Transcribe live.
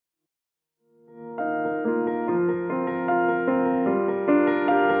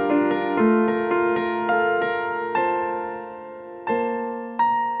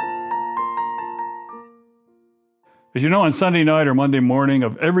As you know, on Sunday night or Monday morning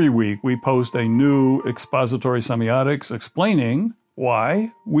of every week, we post a new expository semiotics explaining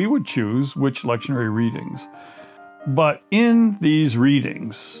why we would choose which lectionary readings. But in these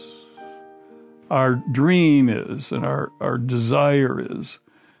readings, our dream is, and our desire is,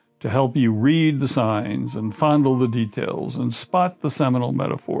 to help you read the signs and fondle the details and spot the seminal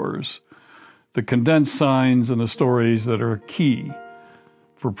metaphors, the condensed signs and the stories that are key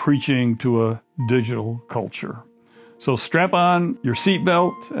for preaching to a digital culture. So strap on your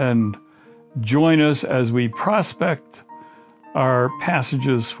seatbelt and join us as we prospect our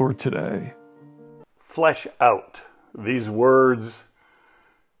passages for today. Flesh out. These words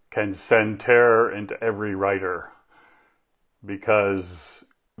can send terror into every writer because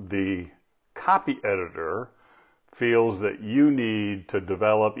the copy editor feels that you need to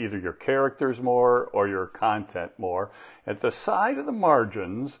develop either your characters more or your content more. At the side of the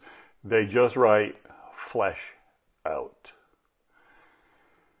margins, they just write flesh out.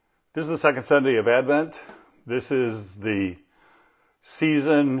 This is the second Sunday of Advent. This is the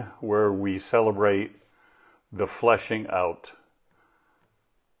season where we celebrate the fleshing out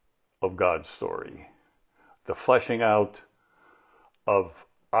of God's story, the fleshing out of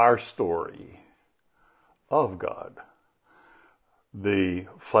our story of God, the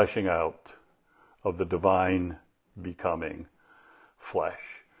fleshing out of the divine becoming flesh.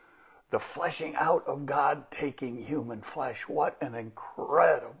 The fleshing out of God taking human flesh. What an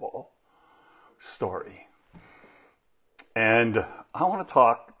incredible story. And I want to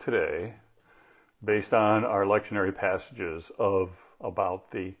talk today, based on our lectionary passages,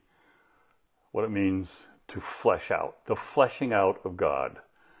 about what it means to flesh out, the fleshing out of God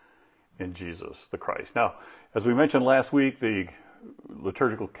in Jesus the Christ. Now, as we mentioned last week, the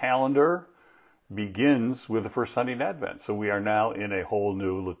liturgical calendar begins with the first Sunday in Advent. So we are now in a whole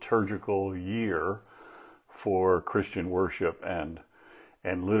new liturgical year for Christian worship and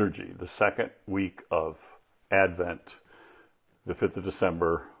liturgy. The second week of Advent, the 5th of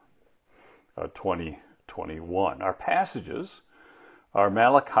December, 2021. Our passages are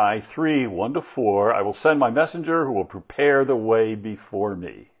Malachi 3, 1-4. I will send my messenger who will prepare the way before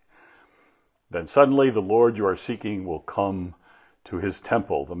me. Then suddenly the Lord you are seeking will come to his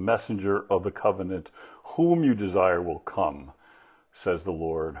temple. The messenger of the covenant whom you desire will come, says the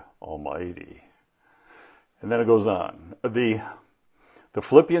Lord Almighty. And then it goes on. The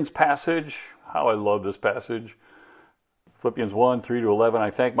Philippians passage, how I love this passage. Philippians 1, 3-11. I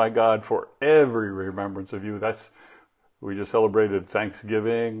thank my God for every remembrance of you. We just celebrated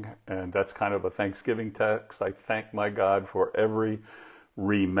Thanksgiving, and that's kind of a Thanksgiving text. I thank my God for every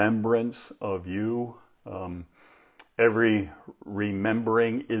remembrance of you. Every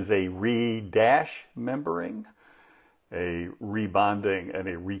remembering is a re-membering, a rebonding and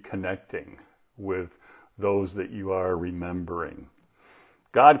a reconnecting with those that you are remembering.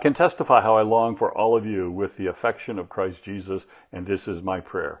 God can testify how I long for all of you with the affection of Christ Jesus, and this is my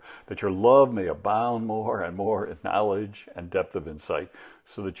prayer, that your love may abound more and more in knowledge and depth of insight,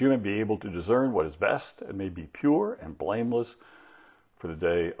 so that you may be able to discern what is best and may be pure and blameless for the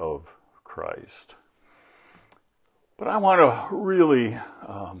day of Christ. But I want to really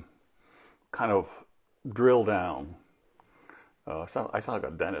kind of drill down. I sound like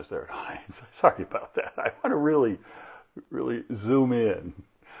a dentist there. Sorry about that. I want to really zoom in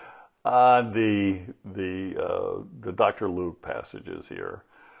on the Dr. Luke passages here.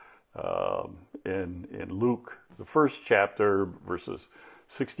 In Luke, the first chapter, verses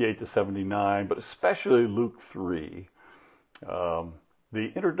 68-79, but especially Luke 3, the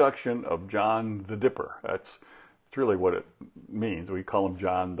introduction of John the Dipper. That's really what it means. We call him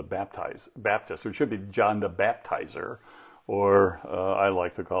John the Baptist. So it should be John the Baptizer, or I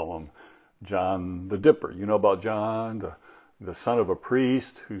like to call him John the Dipper. You know about John, the son of a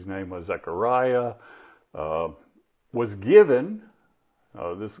priest whose name was Zechariah, was given,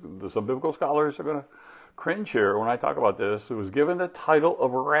 some biblical scholars are going to cringe here when I talk about this, who was given the title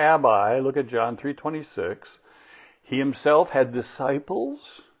of rabbi. Look at John 3:26. He himself had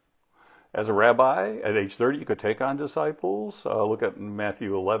disciples. As a rabbi, at age 30, you could take on disciples. Look at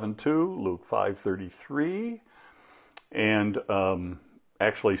Matthew 11:2, Luke 5:33, and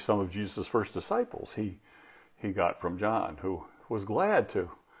actually some of Jesus' first disciples he got from John, who was glad to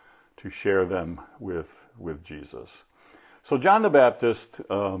share them with Jesus. So John the Baptist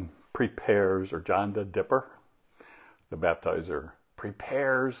prepares, or John the Dipper, the baptizer,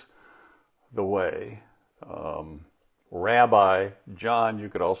 prepares the way. Rabbi John, you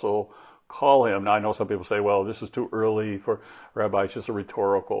could also call him. Now I know some people say, well, this is too early for rabbi, it's just a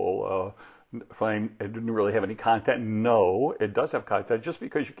rhetorical claim. It didn't really have any content. No, it does have content. Just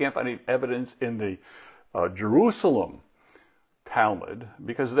because you can't find any evidence in the Jerusalem Talmud,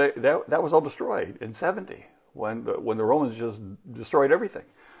 because that was all destroyed in 70 when the Romans just destroyed everything.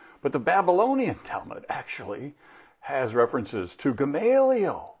 But the Babylonian Talmud actually has references to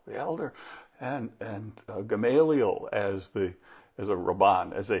Gamaliel, the elder, and Gamaliel as a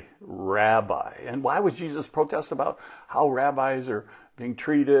rabban, as a rabbi. And why would Jesus protest about how rabbis are being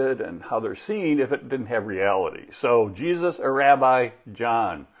treated and how they're seen if it didn't have reality? So Jesus, a rabbi;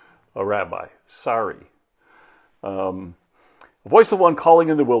 John, a rabbi. Sorry. The voice of one calling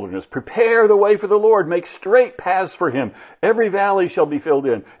in the wilderness, prepare the way for the Lord, make straight paths for him. Every valley shall be filled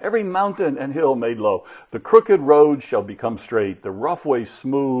in, every mountain and hill made low. The crooked road shall become straight, the rough way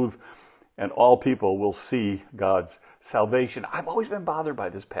smooth, and all people will see God's salvation. I've always been bothered by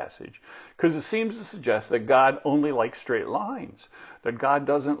this passage because it seems to suggest that God only likes straight lines, that God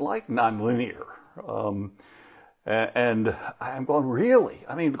doesn't like nonlinear. And I'm going, really?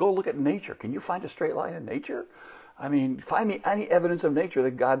 I mean, go look at nature. Can you find a straight line in nature? I mean, find me any evidence of nature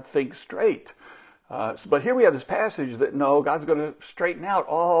that God thinks straight. But here we have this passage that, no, God's going to straighten out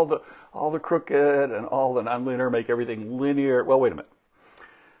all the crooked and all the nonlinear, make everything linear. Well, wait a minute.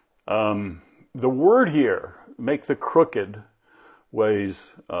 The word here, make the crooked ways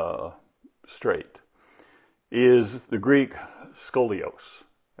straight, is the Greek scolios.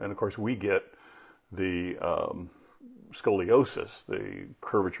 And of course, we get the scoliosis, the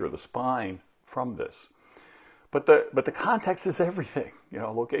curvature of the spine, from this. But the context is everything. You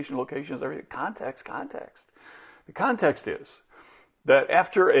know, location is everything. Context. The context is that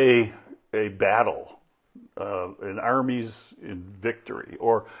after a battle, an army's in victory,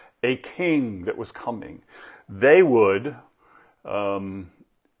 or a king that was coming, they would, in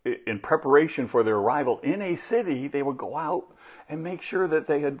preparation for their arrival in a city, they would go out and make sure that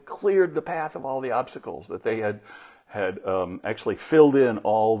they had cleared the path of all the obstacles, that they had actually filled in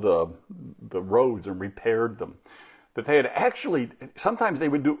all the roads and repaired them. That they had actually, sometimes they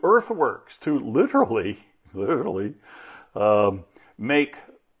would do earthworks to literally fill in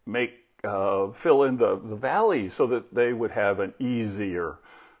the valleys so that they would have an easier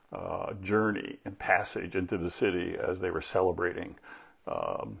journey and passage into the city as they were celebrating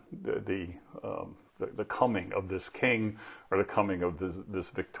the coming of this king, or the coming of this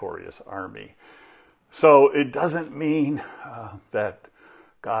victorious army. So it doesn't mean that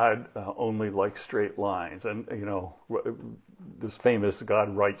God only likes straight lines. And, you know, this famous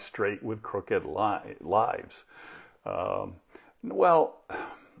God writes straight with crooked lives. Well,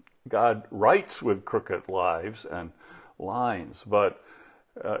 God writes with crooked lives and lines, but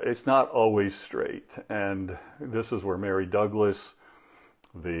it's not always straight. And this is where Mary Douglas,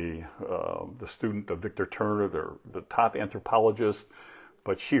 the student of Victor Turner, the top anthropologist,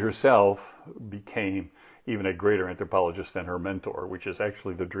 but she herself became even a greater anthropologist than her mentor, which is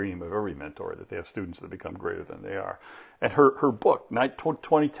actually the dream of every mentor, that they have students that become greater than they are. And her book,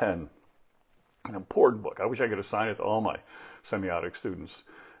 2010, an important book. I wish I could assign it to all my semiotic students.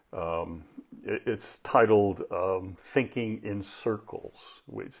 It's titled Thinking in Circles.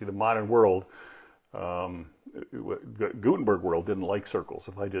 See, the modern world, Gutenberg world didn't like circles.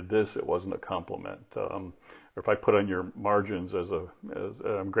 If I did this, it wasn't a compliment. Or if I put on your margins as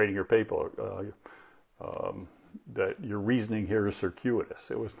I'm grading your paper, that your reasoning here is circuitous.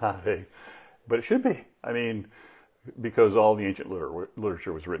 It was not but it should be. I mean, because all the ancient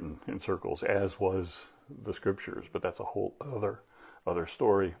literature was written in circles, as was the scriptures. But that's a whole other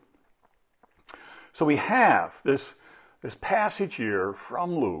story. So we have this passage here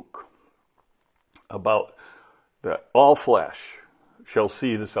from Luke about that all flesh shall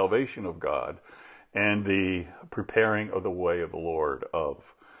see the salvation of God, and the preparing of the way of the Lord of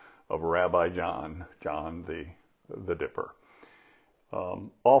Rabbi John the Dipper.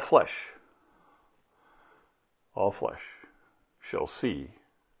 All flesh shall see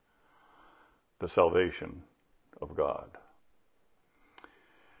the salvation of God.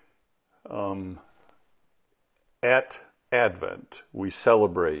 At Advent, we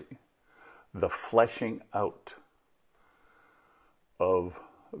celebrate the fleshing out of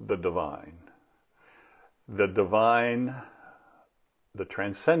the divine. The divine, the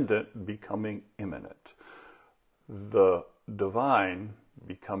transcendent becoming immanent. The divine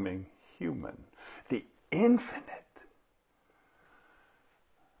becoming human. The infinite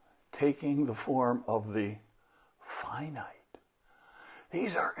taking the form of the finite.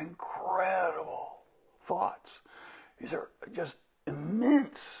 These are incredible thoughts. These are just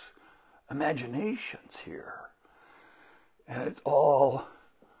immense imaginations here. And it's all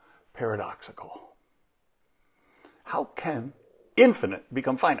paradoxical. How can infinite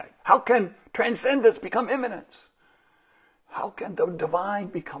become finite? How can transcendence become immanence? How can the divine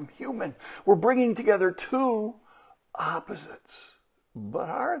become human? We're bringing together two opposites. But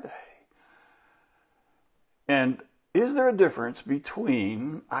are they? And is there a difference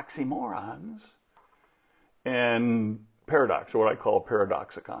between oxymorons and paradox, or what I call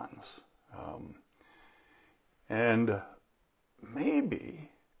paradoxicons? And maybe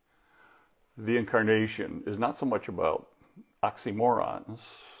the incarnation is not so much about oxymorons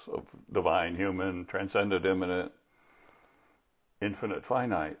of divine, human, transcendent, immanent, infinite,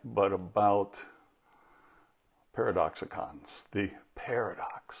 finite, but about paradoxicons, the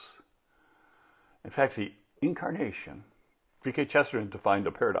paradox. In fact, the incarnation, G.K. Chesterton defined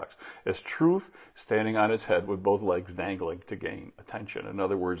a paradox as truth standing on its head with both legs dangling to gain attention. In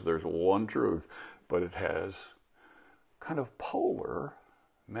other words, there's one truth, but it has kind of polar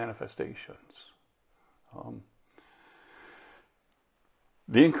manifestations.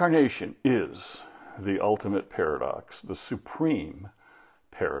 The incarnation is the ultimate paradox, the supreme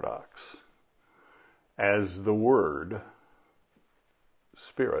paradox. As the Word,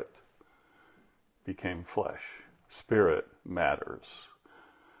 Spirit, became flesh, Spirit matters.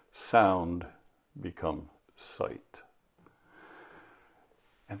 Sound become sight.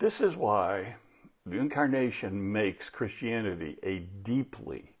 And this is why the incarnation makes Christianity a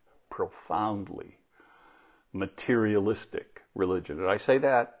deeply, profoundly materialistic religion. And I say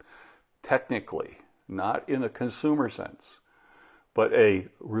that technically, not in a consumer sense, but a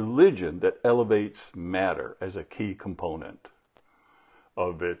religion that elevates matter as a key component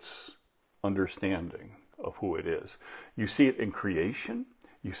of its understanding of who it is. You see it in creation,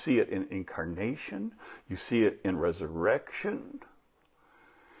 you see it in incarnation, you see it in resurrection,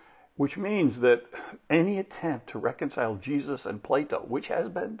 which means that any attempt to reconcile Jesus and Plato, which has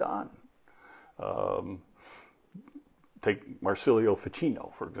been done, take Marsilio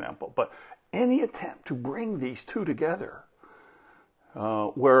Ficino, for example, but any attempt to bring these two together,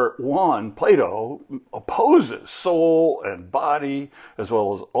 where one, Plato, opposes soul and body, as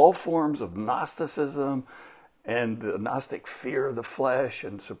well as all forms of Gnosticism and the Gnostic fear of the flesh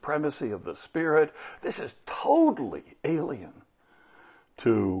and supremacy of the spirit. This is totally alien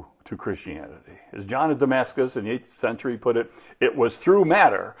to Christianity. As John of Damascus in the 8th century put it, it was through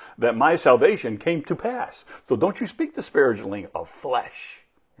matter that my salvation came to pass. So don't you speak disparagingly of flesh.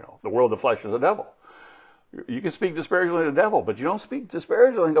 You know, the world of flesh is the devil. You can speak disparagingly of the devil, but you don't speak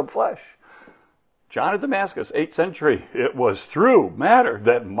disparagingly of flesh. John of Damascus, 8th century, it was through matter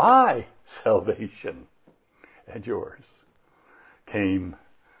that my salvation and yours came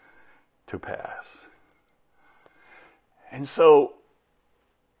to pass. And so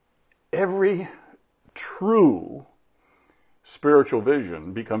every true spiritual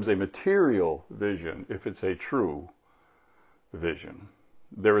vision becomes a material vision if it's a true vision.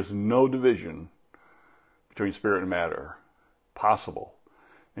 There is no division between spirit and matter possible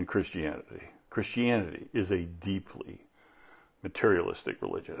in Christianity. Christianity is a deeply materialistic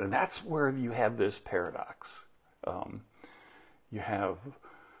religion. And that's where you have this paradox. You have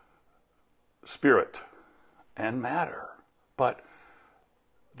spirit and matter, but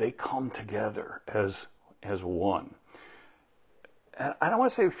they come together as one. And I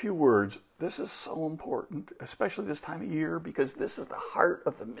want to say a few words. This is so important, especially this time of year, because this is the heart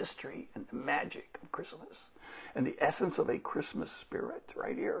of the mystery and the magic of Christmas and the essence of a Christmas spirit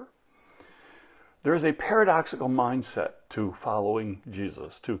right here. There is a paradoxical mindset to following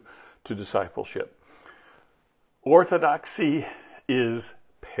Jesus, to discipleship. Orthodoxy is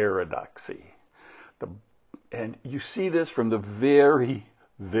paradoxy. And you see this from the very,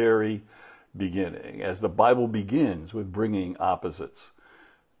 very beginning, as the Bible begins with bringing opposites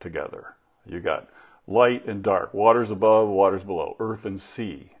together. You got light and dark, waters above, waters below, earth and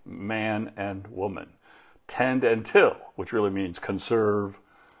sea, man and woman, tend and till, which really means conserve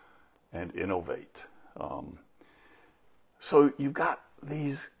and innovate. So you've got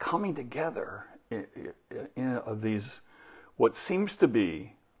these coming together of these, what seems to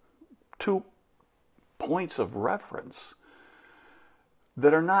be two points of reference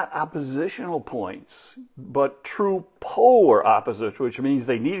that are not oppositional points, but true polar opposites, which means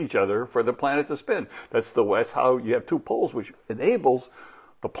they need each other for the planet to spin. That's how you have two poles, which enables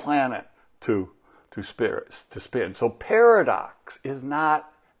the planet to spin. So paradox is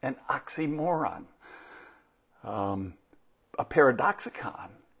not an oxymoron. A paradoxicon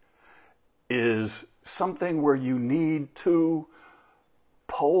is something where you need two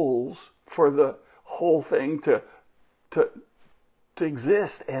poles for the whole thing to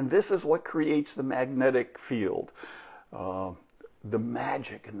exist, and this is what creates the magnetic field, the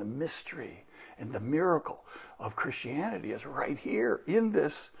magic and the mystery and the miracle of Christianity is right here in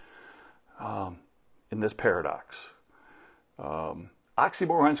this paradox.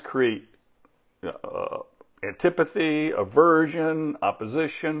 Oxymorons create antipathy, aversion,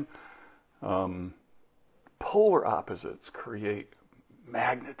 opposition. Polar opposites create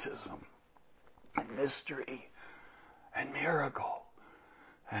magnetism and mystery and miracle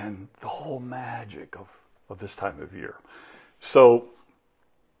and the whole magic of this time of year. So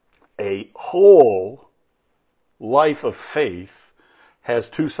a whole life of faith has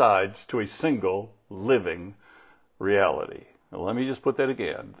two sides to a single living reality. Now, let me just put that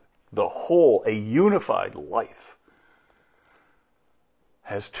again. The whole, a unified life,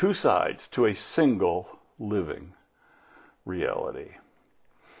 has two sides to a single living reality.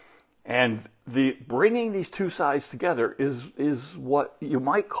 And the bringing these two sides together is what you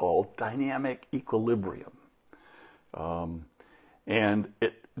might call dynamic equilibrium. And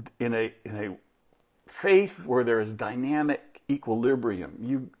in a faith where there is dynamic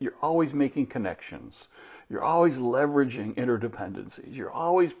equilibrium, you're always making connections. You're always leveraging interdependencies. You're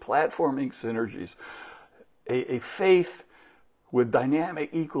always platforming synergies. A faith with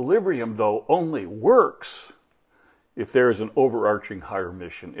dynamic equilibrium, though, only works if there is an overarching higher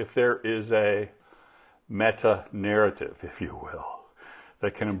mission, if there is a meta-narrative, if you will,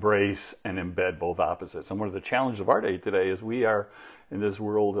 that can embrace and embed both opposites. And one of the challenges of our day today is we are in this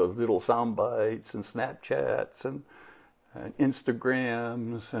world of little sound bites and Snapchats and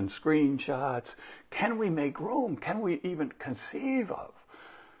Instagrams and screenshots. Can we make room? Can we even conceive of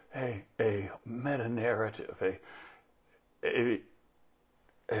a meta-narrative, a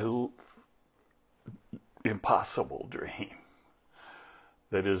impossible dream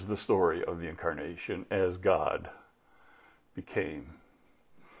that is the story of the incarnation as God became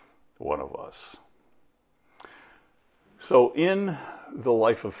one of us? So in the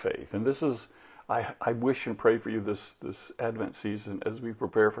life of faith, and this is, I wish and pray for you this Advent season as we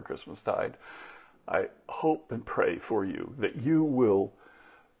prepare for Christmastide, I hope and pray for you that you will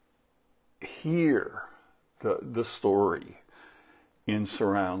hear the story in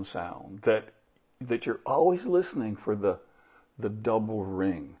surround sound, that you're always listening for the double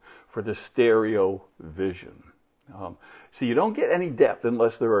ring, for the stereo vision. See, you don't get any depth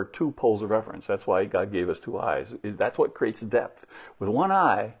unless there are two poles of reference. That's why God gave us two eyes. That's what creates depth. With one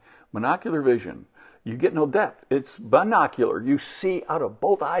eye, monocular vision, you get no depth. It's binocular. You see out of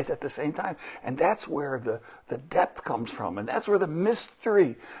both eyes at the same time. And that's where the depth comes from. And that's where the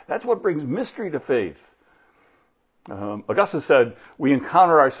mystery, that's what brings mystery to faith. Augustine said, we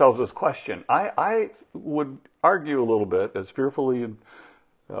encounter ourselves as question. I would argue a little bit, as fearfully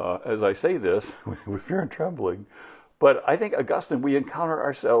as I say this, with fear and trembling, but I think, Augustine, we encounter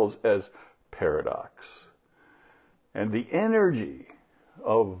ourselves as paradox. And the energy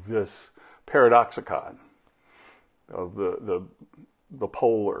of this paradoxicon, of the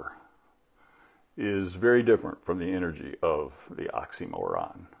polar, is very different from the energy of the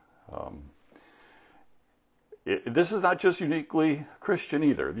oxymoron. This is not just uniquely Christian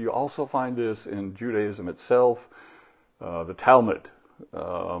either. You also find this in Judaism itself. The Talmud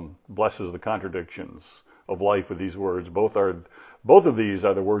blesses the contradictions of life with these words. Both of these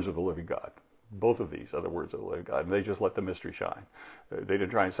are the words of the living God. Both of these are the words of the living God, and they just let the mystery shine. They didn't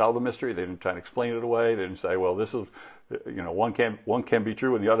try and solve the mystery. They didn't try and explain it away. They didn't say, well, this is, one can be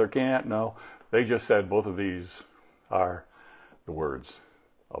true and the other can't. No, they just said both of these are the words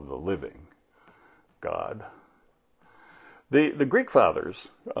of the living God. The Greek fathers,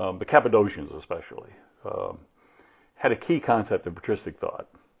 the Cappadocians especially, had a key concept in patristic thought.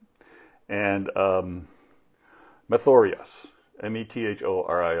 And methorios,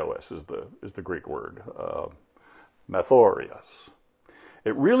 methorios is the Greek word. Methorios.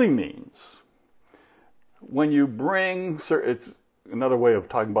 It really means when you bring, it's another way of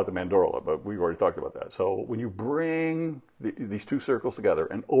talking about the mandorla, but we've already talked about that. So when you bring these two circles together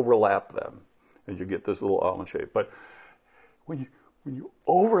and overlap them, and you get this little almond shape. But when you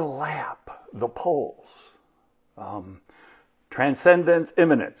overlap the poles, transcendence,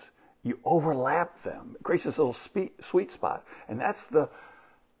 immanence, you overlap them. It creates this little sweet spot. And that's the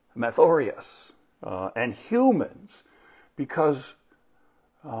methorios. And humans, because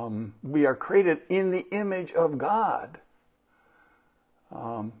we are created in the image of God,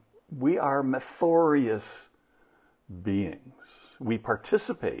 we are methorious beings. We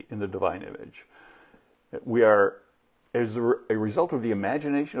participate in the divine image. We are as a result of the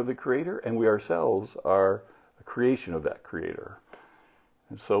imagination of the Creator, and we ourselves are a creation of that Creator.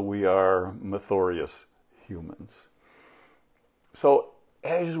 And so we are methorious humans. So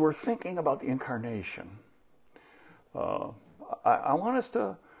as we're thinking about the incarnation, I want us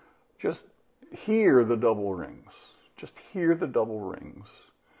to just hear the double rings. Just hear the double rings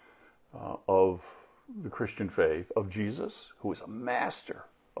of the Christian faith of Jesus, who is a master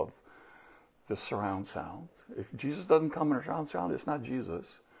of the surround sound. If Jesus doesn't come in a surround sound, it's not Jesus.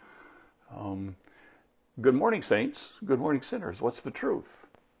 Good morning, saints. Good morning, sinners. What's the truth?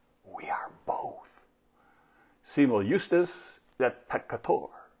 We are both. Simul justus et peccator.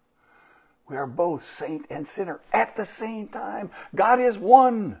 We are both saint and sinner at the same time. God is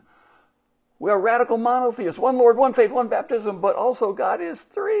one. We are radical monotheists. One Lord, one faith, one baptism, but also God is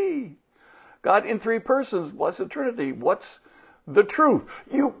three. God in three persons, blessed Trinity. What's the truth?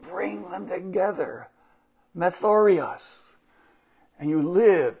 You bring them together. Methorios. And you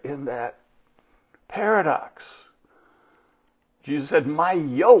live in that paradox. Jesus said, my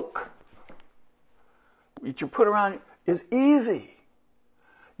yoke, which you put around you, is easy.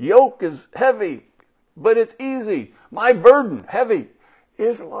 Yoke is heavy, but it's easy. My burden, heavy,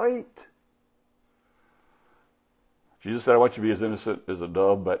 is light. Jesus said, I want you to be as innocent as a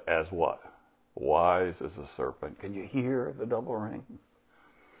dove, but as what? Wise as a serpent. Can you hear the double ring?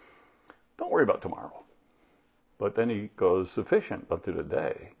 Don't worry about tomorrow. But then he goes, sufficient unto the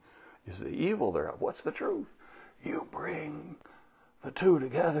day is the evil thereof. What's the truth? You bring the two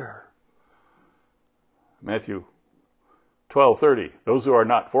together. Matthew 12:30. Those who are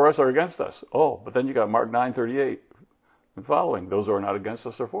not for us are against us. Oh, but then you got Mark 9:38 and following. Those who are not against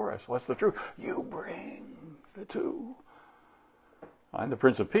us are for us. What's the truth? You bring the two. I'm the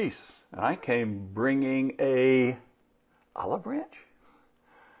Prince of Peace, and I came bringing a olive branch.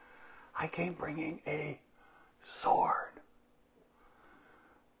 I came bringing a sword.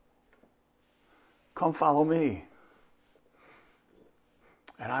 Come follow me,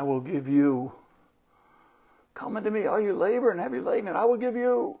 and I will give you. Come unto me, all you labor and heavy laden, and I will give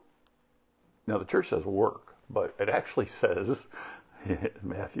you. Now the church says work, but it actually says,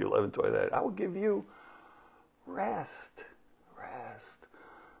 Matthew 11:29, I will give you rest.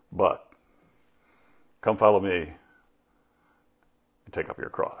 But come follow me and take up your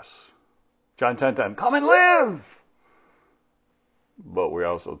cross. John 10:10, come and live. But we're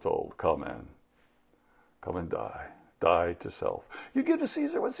also told, come and die to self. You give to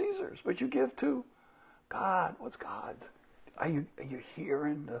Caesar what's Caesar's, but you give to God what's God's. Are you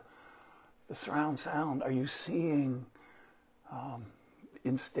hearing the surround sound? Are you seeing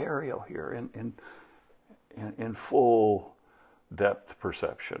in stereo here, in full depth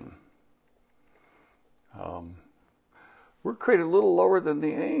perception? We're created a little lower than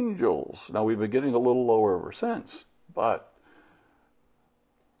the angels. Now, we've been getting a little lower ever since, but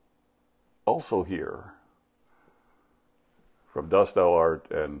also here, from dust thou art,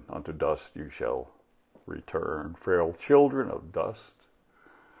 and unto dust you shall return, frail children of dust,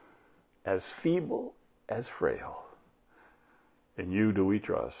 as feeble as frail. In you do we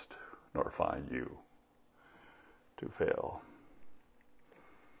trust, nor find you to fail.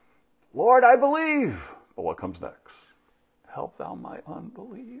 Lord, I believe. But what comes next? Help thou my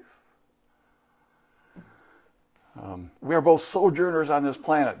unbelief. We are both sojourners on this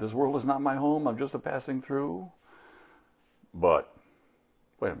planet. This world is not my home. I'm just a passing through. But,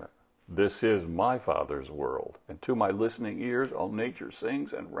 wait a minute. This is my Father's world. And to my listening ears, all nature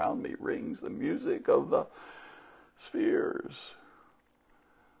sings, and round me rings the music of the spheres.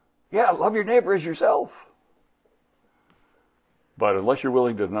 Yeah, love your neighbor as yourself. But unless you're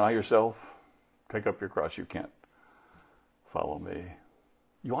willing to deny yourself, take up your cross, you can't follow me.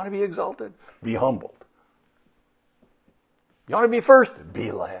 You want to be exalted? Be humbled. You want to be first?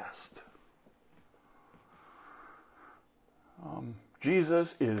 Be last.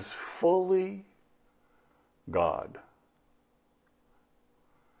 Jesus is fully God.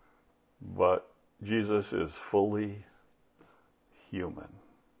 But Jesus is fully human.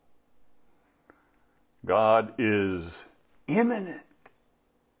 God is immanent,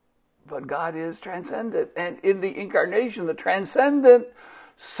 but God is transcendent. And in the incarnation, the transcendent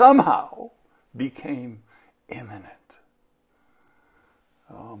somehow became immanent.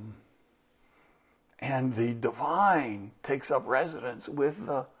 And the divine takes up residence with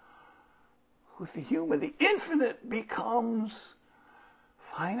the human. The infinite becomes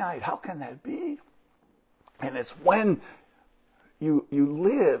finite. How can that be? And it's when you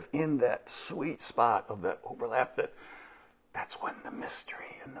live in that sweet spot of that overlap that's when the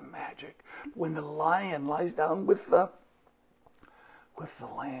mystery and the magic, when the lion lies down with the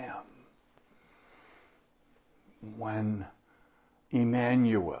lamb, when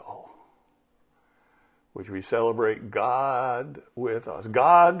Emmanuel, which we celebrate, God with us.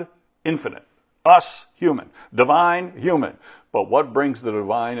 God, infinite. Us, human. Divine, human. But what brings the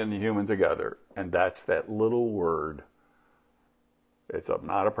divine and the human together? And that's that little word, It's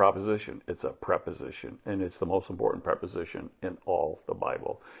not a proposition, it's a preposition, and it's the most important preposition in all the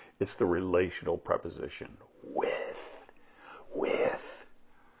Bible. It's the relational preposition, with.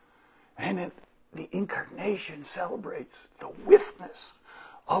 And the incarnation celebrates the withness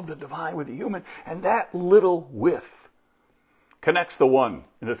of the divine with the human, and that little with connects the one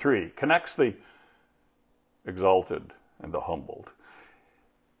and the three, connects the exalted and the humbled.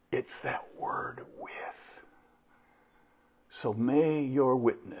 It's that word with. So may your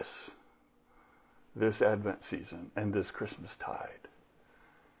witness this Advent season and this Christmas tide,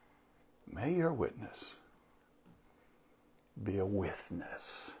 may your witness be a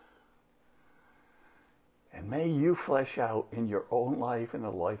withness. And may you flesh out in your own life and the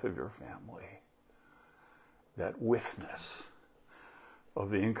life of your family that withness of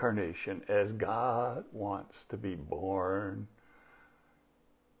the incarnation as God wants to be born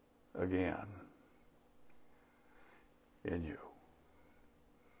again in you.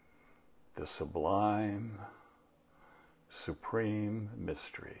 The sublime, supreme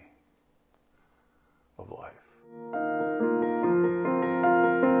mystery of life.